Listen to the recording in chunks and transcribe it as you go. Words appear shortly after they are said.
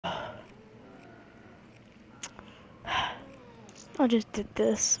I just did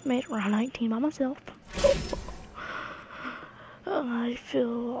this, made round 19 by myself. I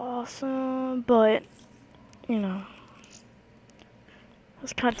feel awesome, but, you know,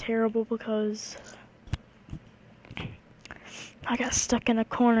 it's kind of terrible because I got stuck in a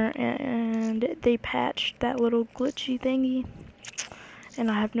corner and they patched that little glitchy thingy.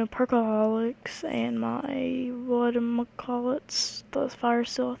 And I have no perkaholics and my, whatchamacallits, those fire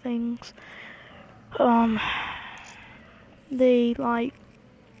seal things. They, like,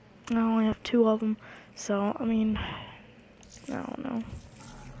 I only have 2 of them, so, I mean, I don't know.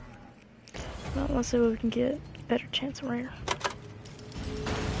 Well, let's see what we can get. Better chance of rare.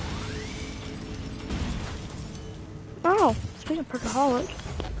 Oh, speaking of perkaholic,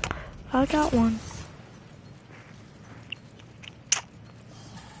 I got one.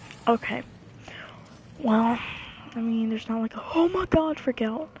 Okay. Well, I mean, there's not like a, oh my god, freak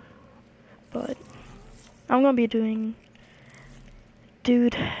out. But I'm gonna be doing,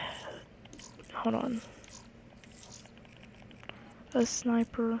 dude, hold on. A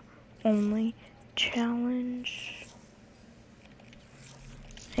sniper only challenge.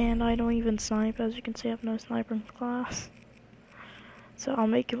 And I don't even snipe, as you can see I have no sniper in class. So I'll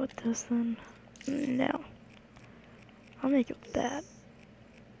make it with this then. No. I'll make it with that.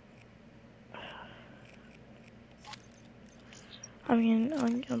 I mean,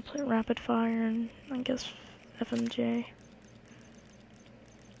 I'm gonna play rapid fire and I guess FMJ.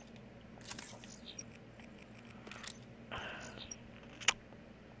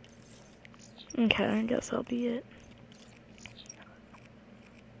 Okay, I guess that'll be it.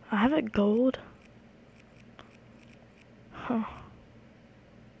 I have it gold. Huh.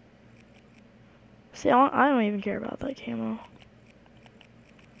 See, I don't even care about that camo.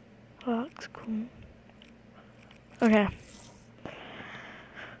 Oh, that looks cool. Okay.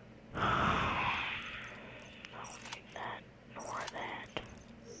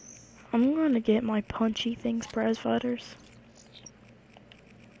 I'm gonna get my punchy things prize fighters.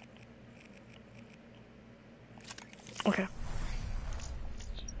 Okay.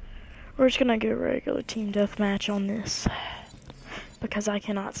 We're just gonna get a regular team deathmatch on this. Because I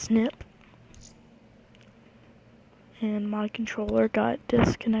cannot snip. And my controller got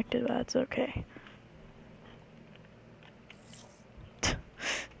disconnected, but that's okay.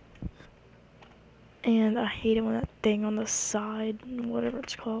 And I hate it when that thing on the side, whatever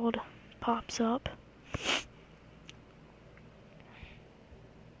it's called, pops up.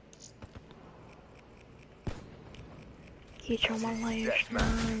 Get you on my layers,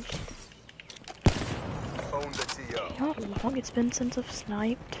 man. You know how long it's been since I've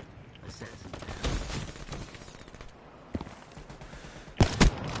sniped?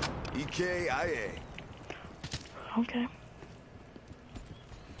 EKIA. Okay.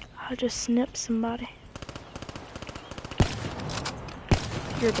 I just snipped somebody.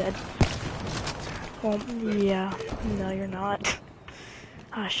 You're dead. Well, yeah. No, you're not.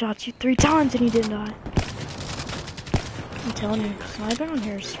 I shot you 3 times and you didn't die. I'm telling you, sniping on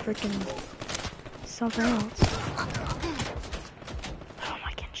here is freaking something else. Oh, am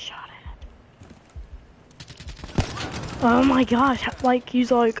I getting shot at? Oh my gosh, like, he's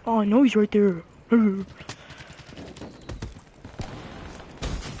like, oh, I know he's right there. And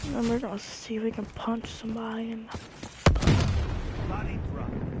we're gonna see if we can punch somebody. And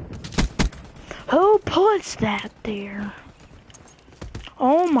who puts that there?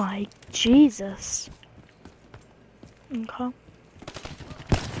 Oh my Jesus. Okay.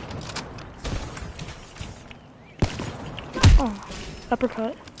 Oh,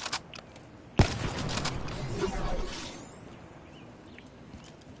 uppercut.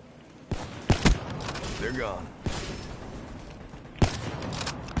 They're gone.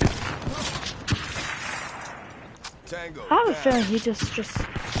 Tango. I have a feeling he just,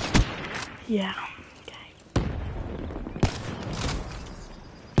 yeah. Okay.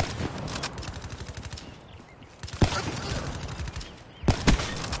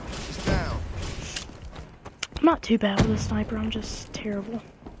 He's down. I'm not too bad with a sniper, I'm just terrible.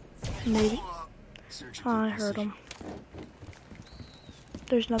 Maybe. Oh, I heard him.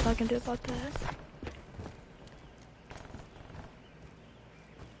 There's nothing I can do about that.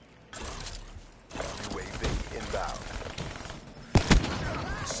 UAV inbound.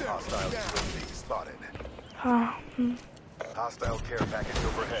 Hostile UAV spotted. Hostile care package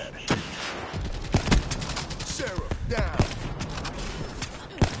overhead. Sarah, down.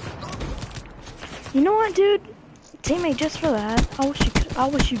 You know what, dude? Teammate, just for that, I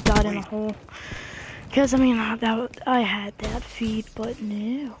wish you died in a hole. Cause I mean, I had that feed, but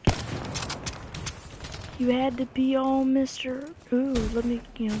no. You had to be all Mr. Ooh, let me,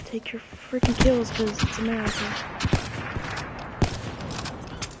 take your freaking kills, cause it's America.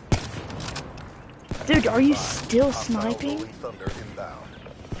 Dude, are you still sniping? Rolling thunder inbound.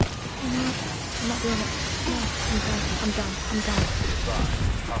 I'm not doing it. No, I'm done. I'm done.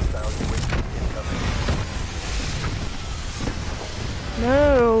 Hostile UAV incoming.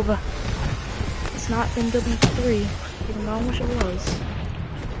 Move. It's not MW3, even though I wish it was.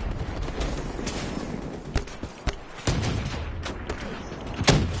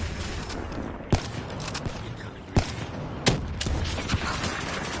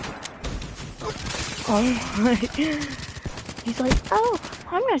 Oh my. He's like, oh,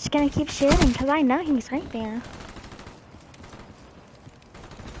 I'm just gonna keep shooting because I know he's right there.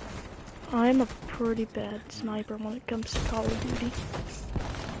 I'm a pretty bad sniper when it comes to Call of Duty.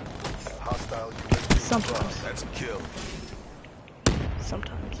 Hostile UAV. Sometimes. That's a kill.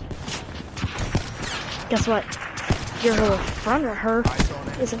 Sometimes. Guess what? Your little friend or her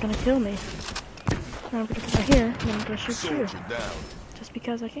isn't gonna kill me. I'm gonna come right here, and I'm gonna shoot you. Soldier down. Just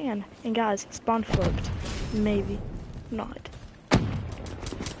because I can. And guys, spawn flipped. Maybe. Not.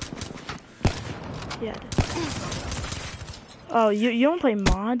 Yeah, it is. Oh, you don't play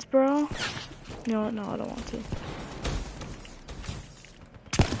mods, bro? You know what? No, I don't want to.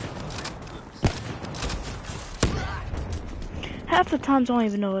 Half the times I don't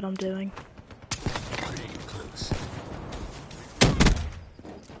even know what I'm doing.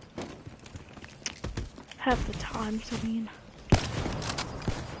 Half the times, I mean.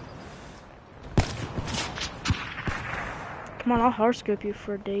 Come on, I'll horoscope you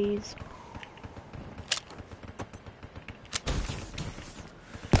for days.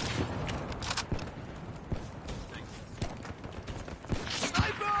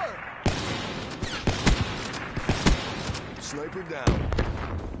 Sniper! Sniper down.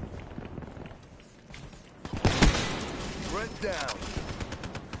 Threat down.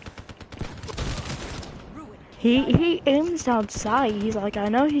 He aims outside. He's like, I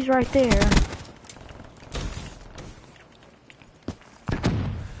know he's right there.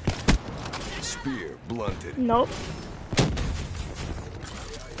 Spear blunted. Nope.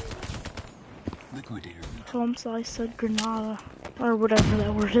 Liquidator. I'm sorry, I said Granada. Or whatever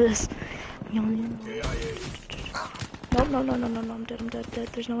that word is. Nope, no, I'm dead, I'm dead.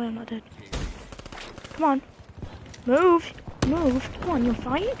 There's no way I'm not dead. Come on. Move. Come on, you'll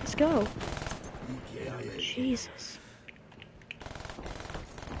fight? Let's go. Jesus.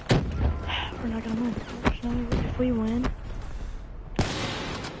 We're not gonna win. There's no way if we win.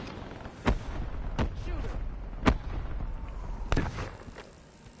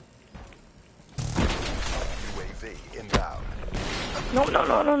 UAV inbound.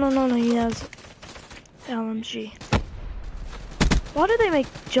 No, he has LMG. Why do they make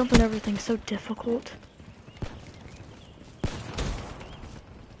jumping everything so difficult?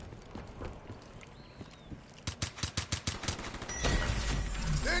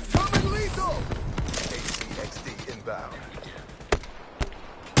 Incoming lethal! ACXD inbound.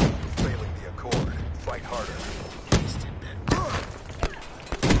 Failing the accord. Fight harder.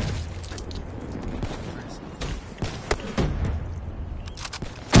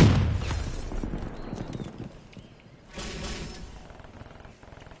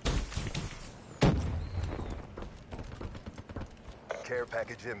 Care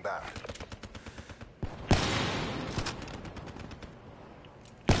package inbound.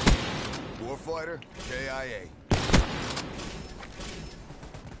 Warfighter, KIA.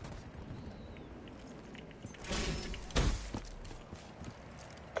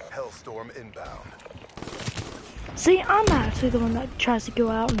 Hellstorm inbound. See, I'm actually the one that tries to go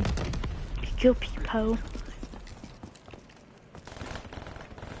out and kill people.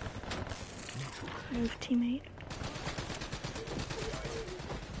 Move, teammate.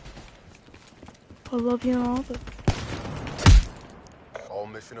 I love you and all, but... All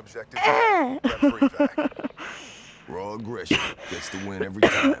mission objectives. Free back. Raw aggression gets the win every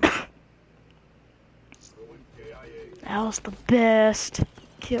time. That was the best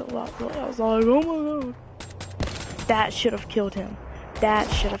kill. I was like, oh my god. That should have killed him. That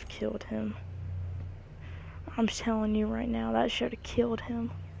should have killed him. I'm telling you right now, that should have killed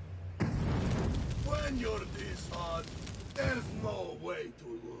him. When you're this hard, there's no way to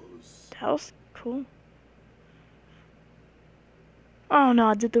lose. That was cool. Oh no,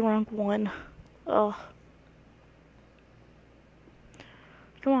 I did the wrong one. Ugh.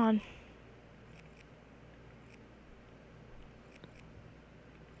 Come on.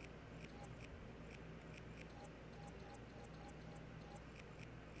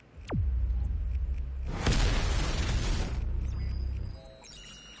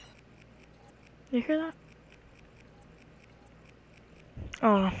 You hear that?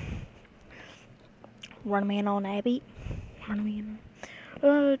 Oh. Run me in on Abby.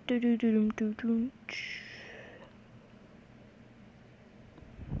 Do do do do do do.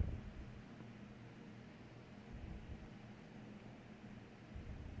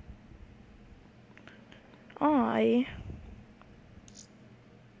 I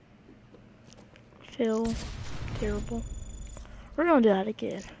feel terrible. We're gonna do that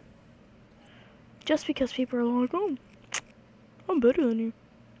again. Just because people are like, oh, I'm better than you.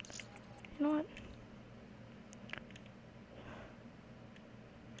 You know what?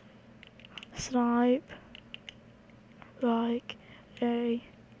 Snipe like a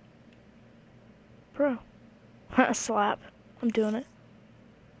pro. Slap. I'm doing it.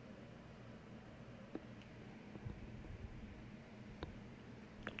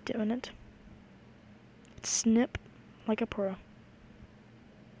 Doing it. Snip like a pro.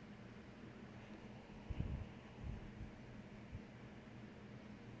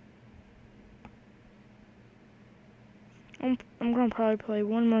 I'm gonna probably play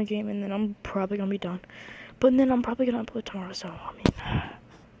one more game and then I'm probably gonna be done. But then I'm probably gonna upload tomorrow, so I mean,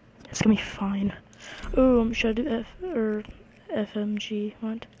 it's gonna be fine. Oh, should I do FMG?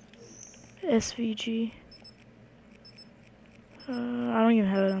 What? SVG? I don't even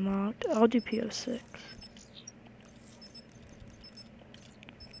have it unlocked. I'll do PO6.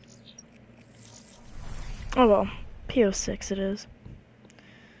 Oh well, PO6 it is.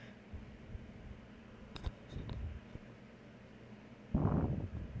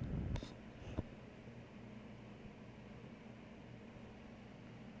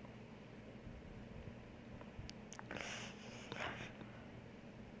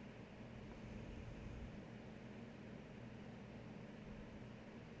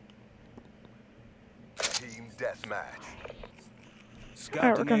 Team deathmatch.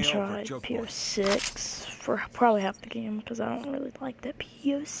 Alright, we're gonna try PO6 for probably half the game because I don't really like that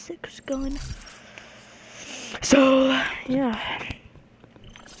PO6 gun. So, yeah.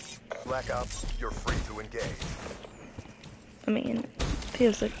 Black Ops, you're free to engage. I mean,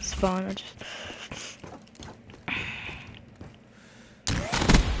 PO6 is fun. I just.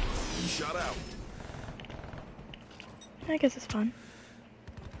 Shut out. I guess it's fun.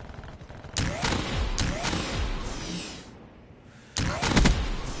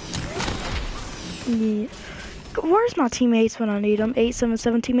 Yeah. Where's my teammates when I need them?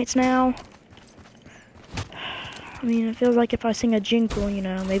 877 teammates now. I mean, it feels like if I sing a jingle, you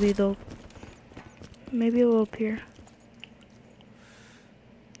know, maybe they'll appear.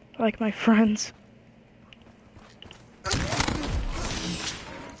 Like my friends.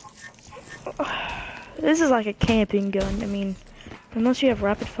 This is like a camping gun. I mean, unless you have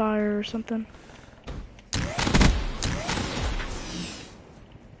rapid fire or something.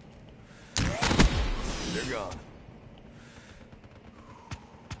 They're gone.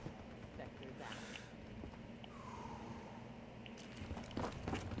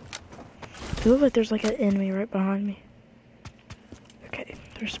 It looks like there's like an enemy right behind me. Okay,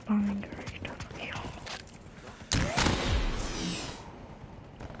 they're spawning right here.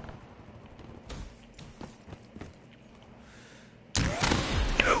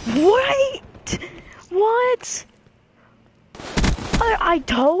 Wait! What? I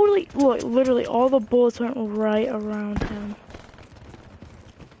totally look. Literally, all the bullets went right around him.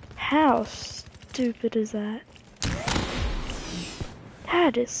 How stupid is that?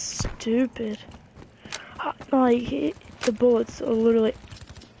 That is stupid. Like the bullets are literally.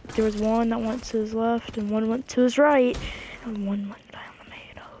 There was one that went to his left, and one went to his right, and one went down the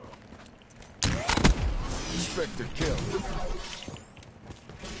middle. Spectre kill.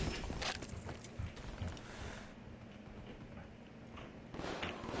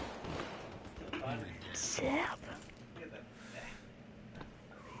 Zap.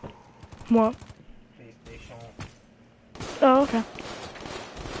 What? Oh, okay.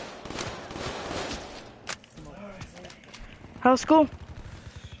 How's school?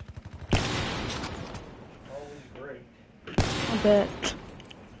 I bet.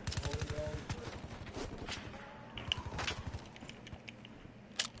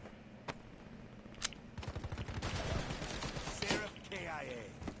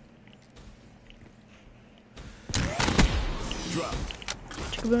 Drop.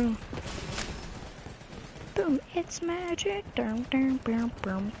 Boom. Boom, it's magic. Boom, boom, boom,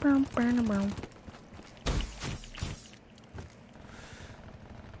 boom, boom, boom, boom.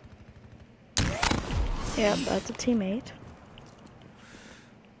 Yep, that's a teammate.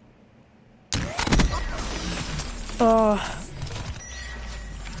 Oh.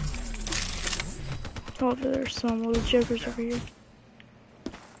 Oh, there's some little jokers over here.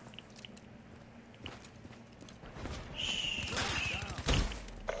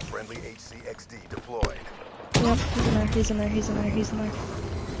 Friendly HCXD deployed. Yep, he's in there, he's in there, he's in there, he's in there.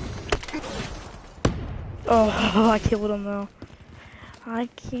 Oh, I killed him though. I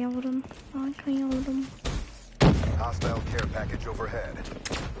killed him. I killed him. Hostile care package overhead.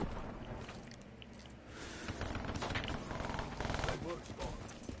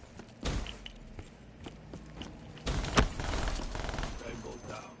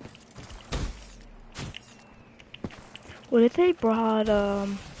 What if they brought,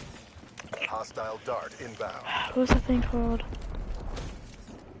 Hostile dart inbound. what was that thing called?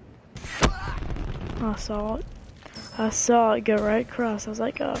 I saw it. I saw it go right across. I was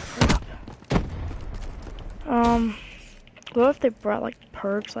like, oh crap. What if they brought like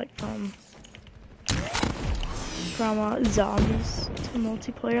perks like from zombies to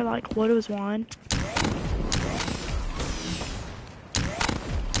multiplayer, like what was one?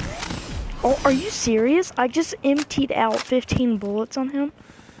 Oh, are you serious? I just emptied out 15 bullets on him.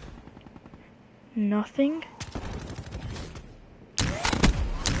 Nothing.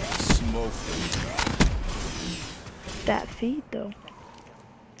 Smoke. That feed though.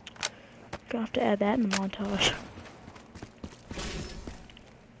 Gonna have to add that in the montage.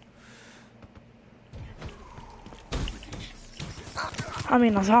 I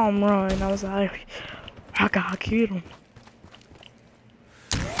mean, I saw him run. I was like, I gotta kill him.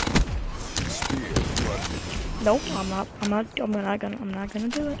 Nope, I'm not gonna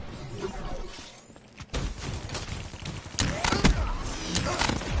do it.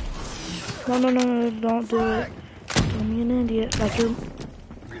 No, don't do it. Call me an idiot, like you're...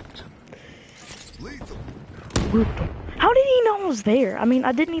 How did he know I was there? I mean,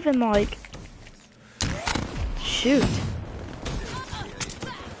 I didn't even, like... Shoot.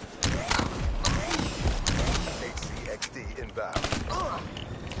 HCXD inbound.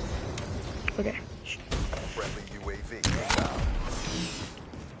 Okay. Friendly UAV inbound.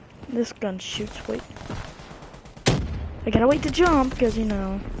 This gun shoots, wait. I gotta wait to jump, because, you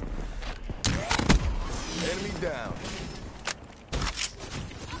know... Enemy down.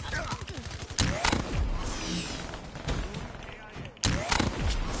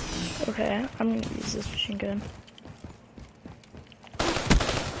 Okay, I'm gonna use this machine gun.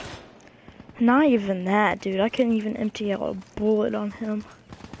 Not even that, dude. I couldn't even empty out a bullet on him.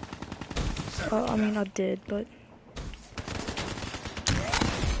 I mean, I did, but...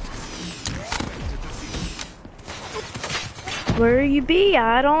 Where you be?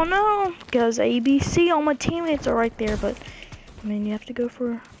 I don't know. Because ABC, all my teammates are right there, but... I mean, you have to go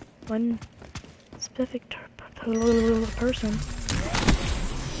for one specific person.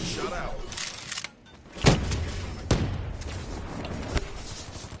 Shut out.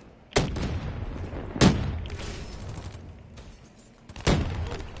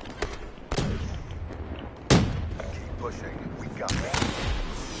 Keep pushing. We got that.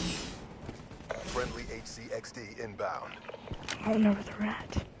 Friendly HCXD inbound. I don't know where they're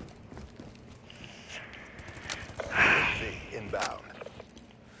at. UAV inbound.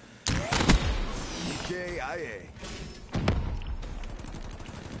 KIA.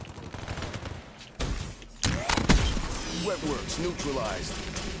 Wetworks neutralized.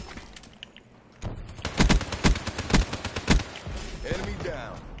 Enemy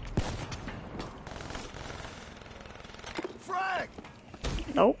down. Frag!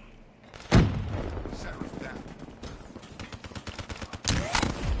 Nope. Sheriff down.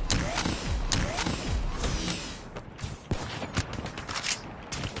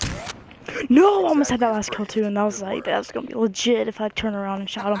 No, I almost had that last kill too, and I was like, that's gonna be legit if I turn around and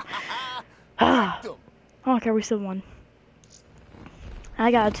shot him. Ah. Oh, okay, we still won.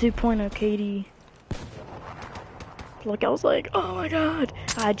 I got a 2.0 KD. Like, I was like, oh my god.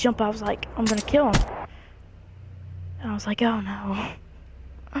 I jump, I was like, I'm gonna kill him. And I was like, oh no.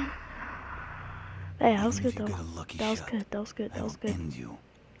 Hey, that was good though. That was good, that was good, that was good.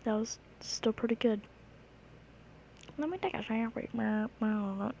 That was still pretty good. Let me take a selfie.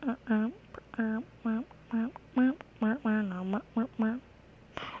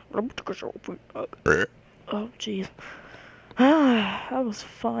 Oh, jeez. That was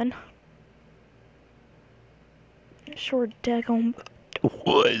fun. Sure, daggone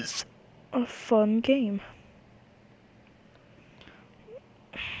was a fun game.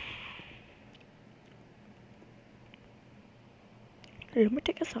 Let me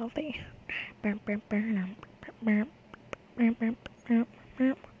take a selfie.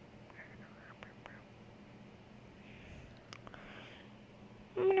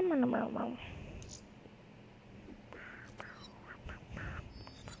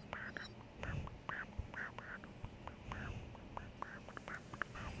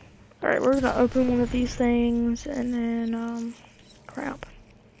 Alright, we're gonna open one of these things and then, crap.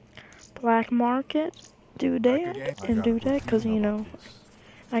 Black market. do that and do that, because, you know,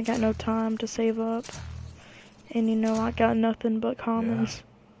 I got no time to save up. And, you know, I got nothing but commons.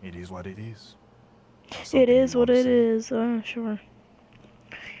 Yeah, it is what it is. It is what it is. Sure.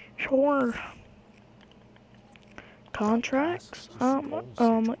 Sure. Contracts?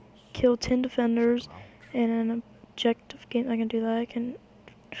 Kill 10 defenders in an objective game. I can do that. I can...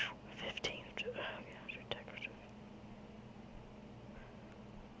 15.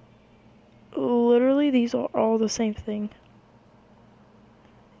 Literally, these are all the same thing.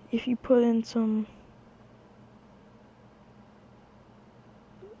 If you put in some...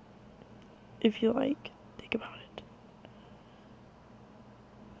 If you, like, think about it.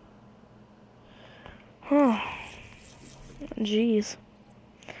 Huh. Jeez.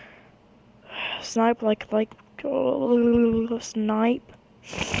 Snipe snipe.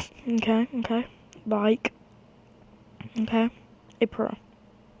 Okay. Like. Okay. A pro.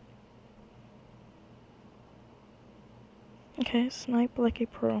 Okay, snipe like a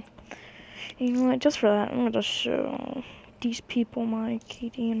pro. You know what, just for that, I'm gonna show these people my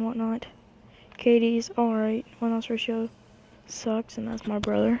KD and whatnot. KD's alright, one else ratio sucks, and that's my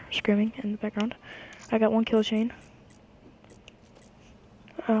brother screaming in the background. I got 1 kill chain.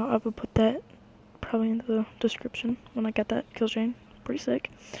 I would put that probably in the description when I got that kill chain. Pretty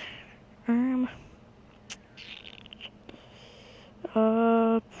sick.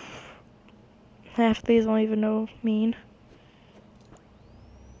 Half of these I don't even know mean.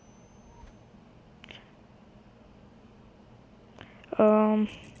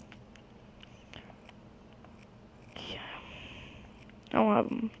 I don't have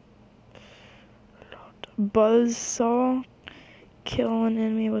them. Buzzsaw, kill an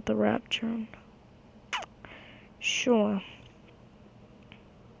enemy with a rapture. Sure.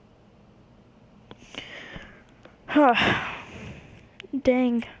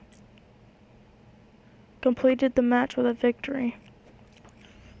 Dang. Completed the match with a victory.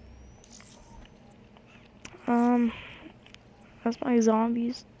 That's my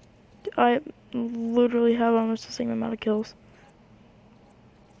zombies. I literally have almost the same amount of kills.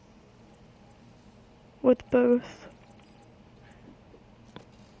 With both.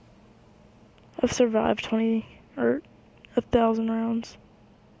 I've survived 20 or 1,000 rounds.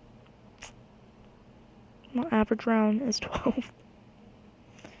 My average round is 12.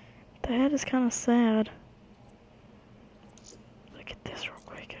 That is kind of sad. Look at this real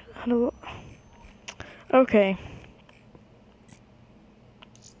quick. Okay.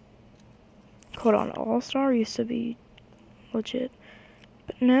 Hold on, All-Star used to be legit.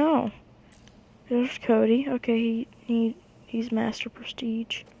 But no. There's Cody. Okay, he's Master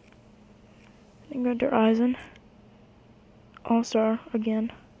Prestige. Then go to Eisen. All-Star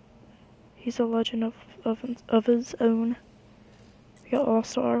again. He's a legend of his own. We got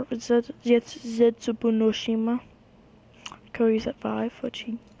All-Star Zetsubunoshima. Cody's at 5, which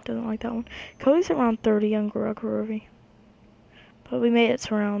he doesn't like that one. Cody's around 30 on Gorokurovi. But we made it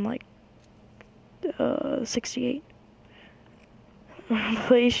to around like 68.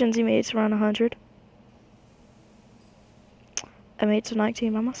 Revelations, he made it to around 100. I made it to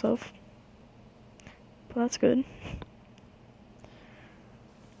 19 by myself. But that's good.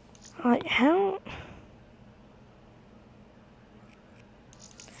 Like, how?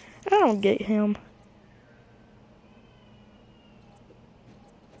 I don't get him.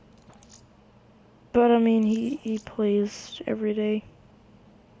 But I mean, he plays every day.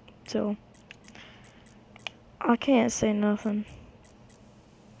 So I can't say nothing.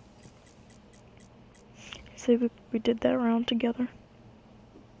 See, we did that round together.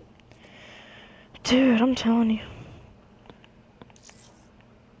 Dude, I'm telling you.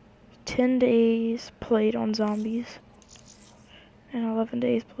 10 days played on zombies. And 11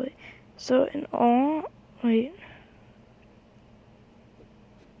 days played. So in all, wait.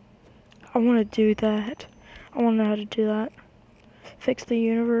 I want to do that. I want to know how to do that. Fix the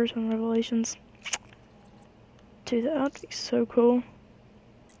universe and Revelations. Dude, that would be so cool.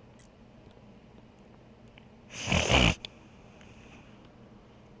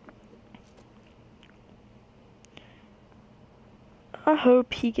 I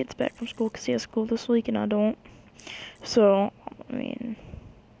hope he gets back from school because he has school this week and I don't. So, I mean,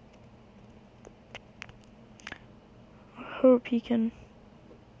 I hope he can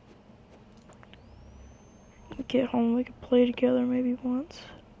get home. We could play together maybe once.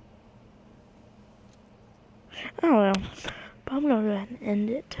 I don't know. But I'm gonna go ahead and end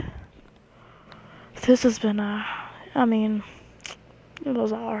it. This has been I mean, it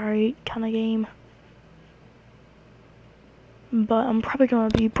was alright kind of game. But I'm probably going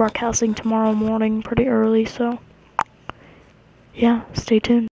to be broadcasting tomorrow morning pretty early, so yeah, stay tuned.